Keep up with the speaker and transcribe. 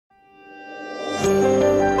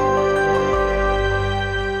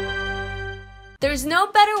There's no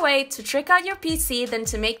better way to trick out your PC than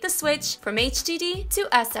to make the switch from HDD to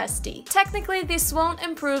SSD. Technically, this won't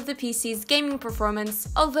improve the PC's gaming performance,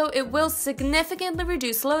 although it will significantly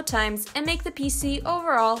reduce load times and make the PC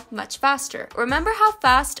overall much faster. Remember how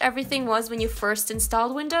fast everything was when you first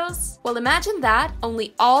installed Windows? Well, imagine that,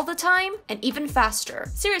 only all the time and even faster.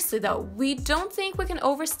 Seriously though, we don't think we can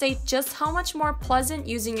overstate just how much more pleasant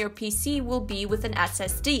using your PC will be with an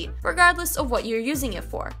SSD, regardless of what you're using it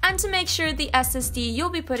for. And to make sure the SSD you'll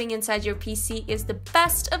be putting inside your PC is the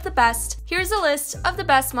best of the best, here's a list of the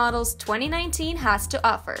best models 2019 has to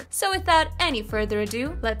offer. So without any further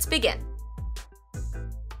ado, let's begin.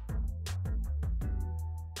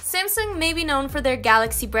 Samsung may be known for their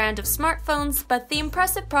Galaxy brand of smartphones, but the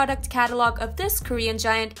impressive product catalog of this Korean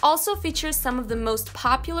giant also features some of the most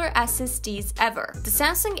popular SSDs ever. The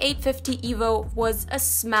Samsung 850 EVO was a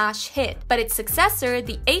smash hit, but its successor,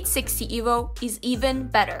 the 860 EVO, is even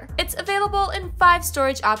better. It's available in 5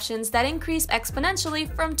 storage options that increase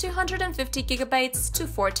exponentially from 250 GB to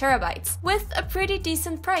 4 TB, with a pretty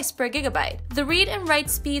decent price per gigabyte. The read and write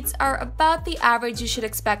speeds are about the average you should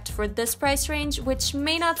expect for this price range, which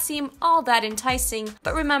may not seem all that enticing,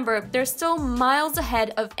 but remember, they're still miles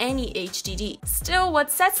ahead of any HDD. Still, what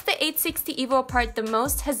sets the 860 EVO apart the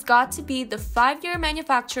most has got to be the 5-year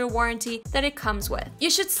manufacturer warranty that it comes with. You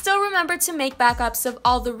should still remember to make backups of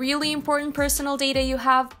all the really important personal data you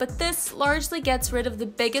have, but this largely gets rid of the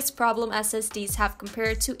biggest problem SSDs have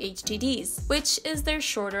compared to HDDs, which is their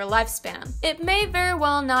shorter lifespan. It may very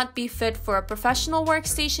well not be fit for a professional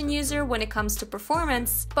workstation user when it comes to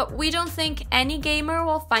performance, but we don't think any gamer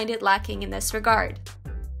will find it lacking in this regard.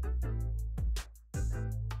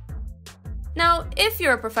 Now, if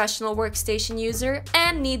you're a professional workstation user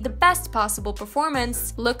and need the best possible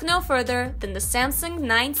performance, look no further than the Samsung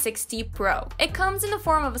 960 Pro. It comes in the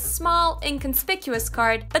form of a small, inconspicuous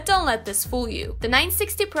card, but don't let this fool you. The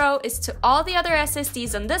 960 Pro is to all the other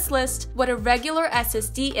SSDs on this list what a regular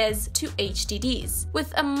SSD is to HDDs,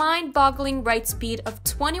 with a mind-boggling write speed of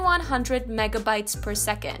 2100 megabytes per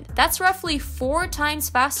second. That's roughly 4 times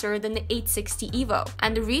faster than the 860 EVO,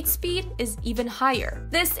 and the read speed is even higher.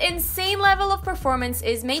 This insane level of performance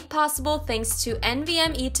is made possible thanks to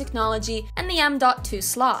NVMe technology and the M.2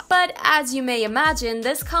 slot. But as you may imagine,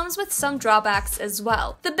 this comes with some drawbacks as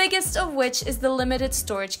well, the biggest of which is the limited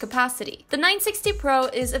storage capacity. The 960 Pro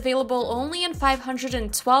is available only in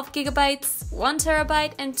 512 GB, 1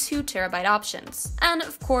 TB, and 2 TB options. And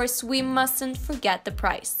of course, we mustn't forget the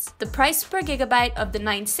price. The price per gigabyte of the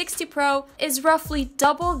 960 Pro is roughly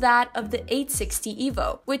double that of the 860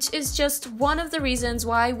 EVO, which is just one of the reasons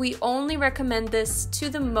why we only recommend this to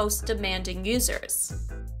the most demanding users.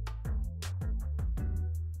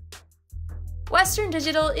 Western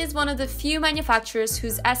Digital is one of the few manufacturers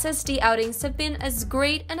whose SSD outings have been as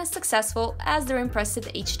great and as successful as their impressive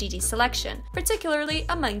HDD selection, particularly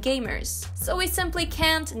among gamers. So we simply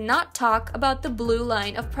can't not talk about the blue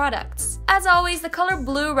line of products. As always, the color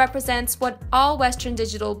blue represents what all Western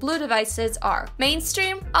Digital blue devices are: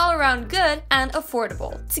 mainstream, all-around good, and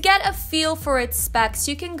affordable. To get a feel for its specs,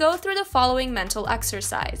 you can go through the following mental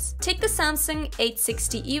exercise. Take the Samsung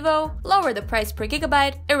 860 EVO, lower the price per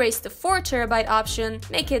gigabyte, erase the 4 TB option,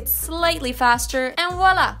 make it slightly faster, and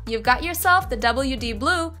voila! You've got yourself the WD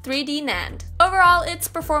Blue 3D NAND. Overall, its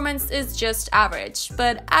performance is just average,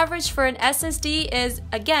 but average for an SSD is,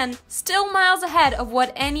 again, still miles ahead of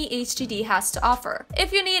what any HDD has to offer.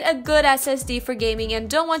 If you need a good SSD for gaming and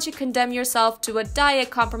don't want to condemn yourself to a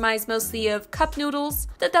diet compromised mostly of cup noodles,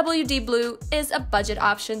 the WD Blue is a budget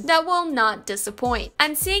option that will not disappoint.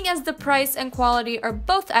 And seeing as the price and quality are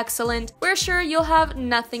both excellent, we're sure you'll have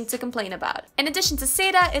nothing to complain about. In addition to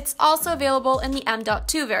SATA, it's also available in the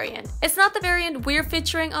M.2 variant. It's not the variant we're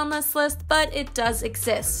featuring on this list, but it does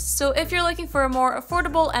exist, so if you're looking for a more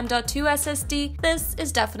affordable M.2 SSD, this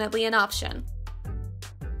is definitely an option.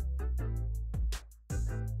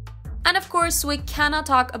 And of course, we cannot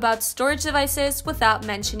talk about storage devices without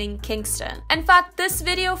mentioning Kingston. In fact, this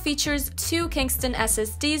video features 2 Kingston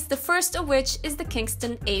SSDs, the first of which is the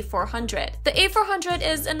Kingston A400. The A400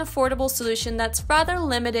 is an affordable solution that's rather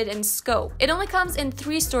limited in scope. It only comes in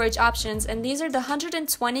 3 storage options, and these are the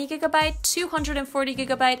 120GB,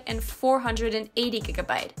 240GB, and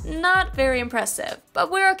 480GB. Not very impressive,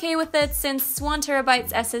 but we're okay with it since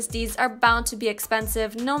 1TB SSDs are bound to be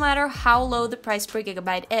expensive no matter how low the price per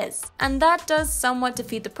gigabyte is. and that does somewhat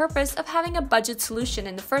defeat the purpose of having a budget solution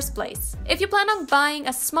in the first place. If you plan on buying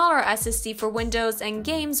a smaller SSD for Windows and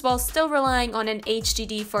games while still relying on an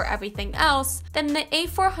HDD for everything else, then the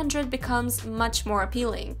A400 becomes much more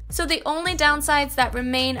appealing. So the only downsides that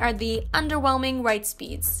remain are the underwhelming write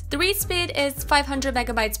speeds. The read speed is 500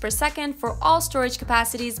 megabytes per second for all storage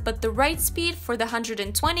capacities, but the write speed for the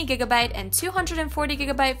 120GB and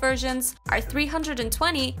 240GB versions are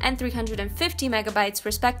 320 and 350 megabytes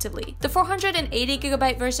respectively. The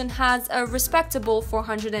 480GB version has a respectable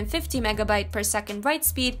 450 megabyte per second write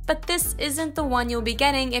speed, but this isn't the one you'll be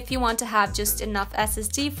getting if you want to have just enough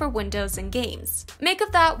SSD for Windows and games. Make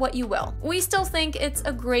of that what you will. We still think it's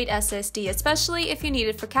a great SSD, especially if you need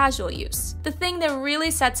it for casual use. The thing that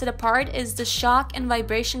really sets it apart is the shock and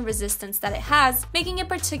vibration resistance that it has, making it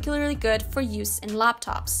particularly good for use in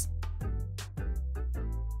laptops.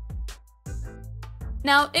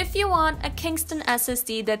 Now, if you want a Kingston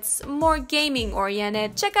SSD that's more gaming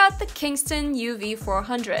oriented, check out the Kingston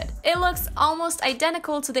UV400. It looks almost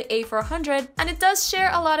identical to the A400, and it does share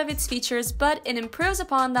a lot of its features, but it improves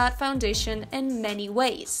upon that foundation in many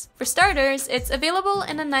ways. For starters, it's available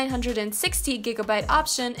in a 960GB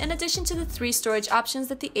option in addition to the 3 storage options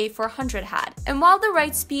that the A400 had. And while the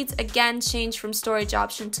write speeds again change from storage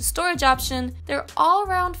option to storage option, they're all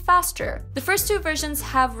around faster. The first 2 versions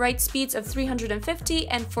have write speeds of 350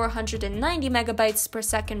 and 490 megabytes per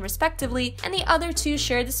second respectively, and the other 2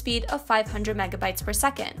 share the speed of 500 megabytes per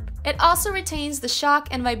second. It also retains the shock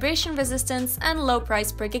and vibration resistance and low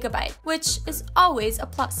price per gigabyte, which is always a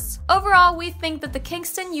plus. Overall, we think that the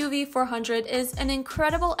Kingston UV400 is an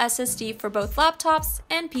incredible SSD for both laptops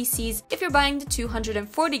and PCs if you're buying the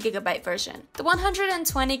 240GB version. The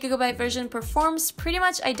 120GB version performs pretty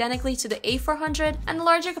much identically to the A400, and the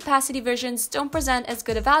larger capacity versions don't present as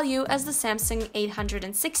good a value as the Samsung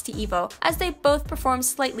 860 EVO, as they both perform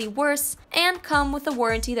slightly worse and come with a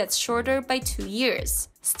warranty that's shorter by 2 years.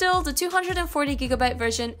 Still, the 240GB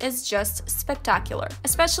version is just spectacular,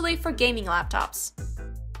 especially for gaming laptops.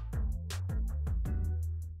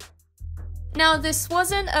 Now, this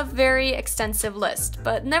wasn't a very extensive list,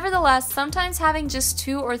 but nevertheless, sometimes having just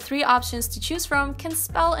 2 or 3 options to choose from can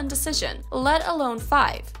spell indecision, let alone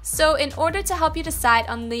 5. So in order to help you decide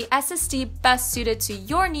on the SSD best suited to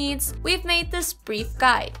your needs, we've made this brief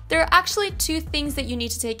guide. There are actually 2 things that you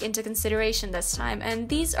need to take into consideration this time, and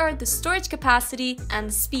these are the storage capacity and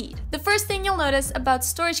the speed. The first thing you'll notice about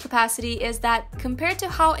storage capacity is that compared to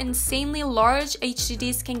how insanely large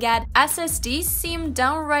HDDs can get, SSDs seem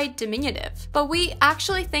downright diminutive. But we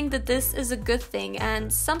actually think that this is a good thing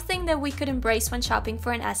and something that we could embrace when shopping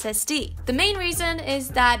for an SSD. The main reason is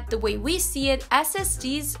that the way we see it,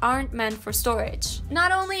 SSDs aren't meant for storage.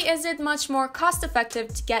 Not only is it much more cost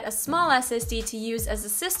effective to get a small SSD to use as a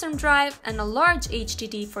system drive and a large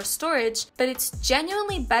HDD for storage, but it's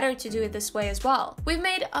genuinely better to do it this way as well. We've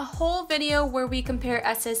made a whole video where we compare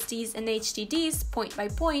SSDs and HDDs point by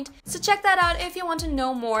point, so check that out if you want to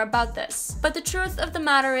know more about this. But the truth of the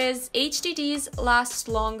matter is, HDDs last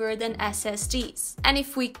longer than SSDs. And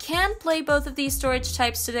if we can play both of these storage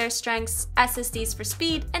types to their strengths, SSDs for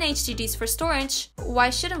speed and HDDs for storage, why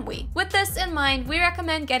shouldn't we? With this in mind, we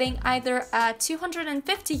recommend getting either a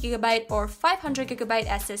 250GB or 500GB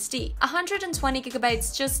SSD.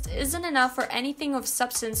 120GB just isn't enough for anything of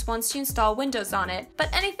substance once you install Windows on it, but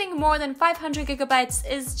anything more than 500GB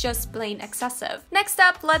is just plain excessive. Next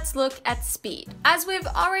up, let's look at speed. As we've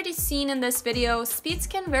already seen in this video, speeds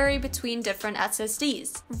can vary between different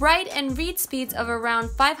SSDs. Write and read speeds of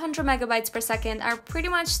around 500 megabytes per second are pretty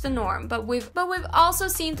much the norm, but we've also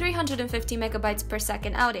seen 350 megabytes per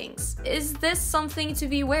second outings. Is this something to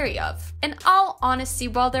be wary of? In all honesty,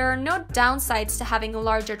 while there are no downsides to having a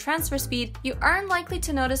larger transfer speed, you aren't likely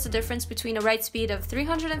to notice a difference between a write speed of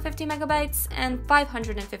 350 megabytes and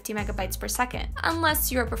 550 megabytes per second,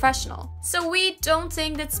 unless you're a professional. So we don't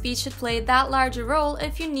think that speed should play that large a role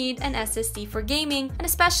if you need an SSD for gaming, and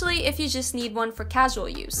especially if you just need one for casual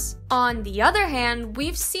use. On the other hand,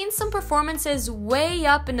 we've seen some performances way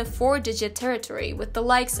up in the 4-digit territory with the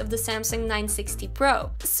likes of the Samsung 960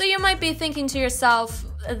 Pro. So you might be thinking to yourself,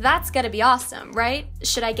 that's gotta be awesome, right?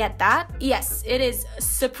 Should I get that? Yes, it is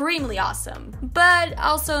supremely awesome. But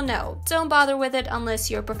also no, don't bother with it unless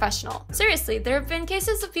you're a professional. Seriously, there have been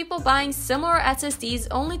cases of people buying similar SSDs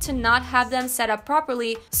only to not have them set up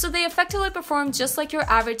properly, so they effectively perform just like your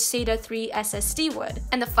average SATA 3 SSD would.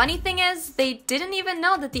 And the funny thing is, they didn't even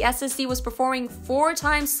know that the SSD SSD was performing 4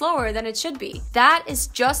 times slower than it should be. That is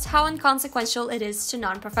just how inconsequential it is to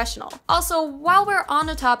non-professional. Also, while we're on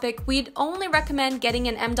the topic, we'd only recommend getting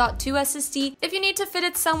an M.2 SSD if you need to fit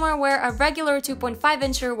it somewhere where a regular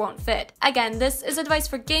 2.5-incher won't fit. Again, this is advice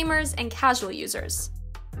for gamers and casual users.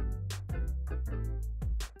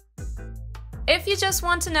 If you just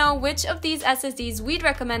want to know which of these SSDs we'd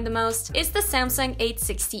recommend the most, it's the Samsung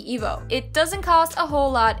 860 EVO. It doesn't cost a whole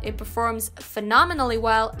lot, it performs phenomenally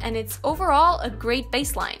well, and it's overall a great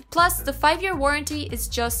baseline. Plus, the 5-year warranty is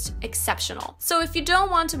just exceptional. So if you don't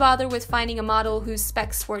want to bother with finding a model whose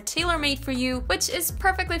specs were tailor-made for you, which is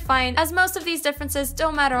perfectly fine as most of these differences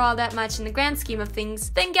don't matter all that much in the grand scheme of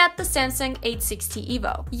things, then get the Samsung 860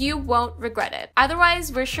 EVO. You won't regret it.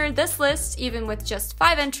 Otherwise, we're sure this list, even with just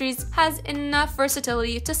 5 entries, has enough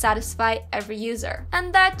versatility to satisfy every user.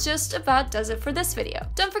 And that just about does it for this video.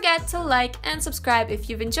 Don't forget to like and subscribe if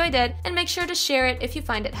you've enjoyed it, and make sure to share it if you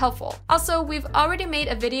find it helpful. Also, we've already made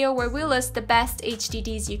a video where we list the best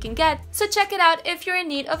HDDs you can get, so check it out if you're in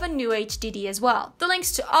need of a new HDD as well. The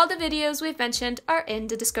links to all the videos we've mentioned are in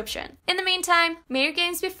the description. In the meantime, may your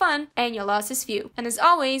games be fun and your losses few. And as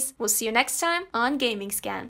always, we'll see you next time on Gaming Scan.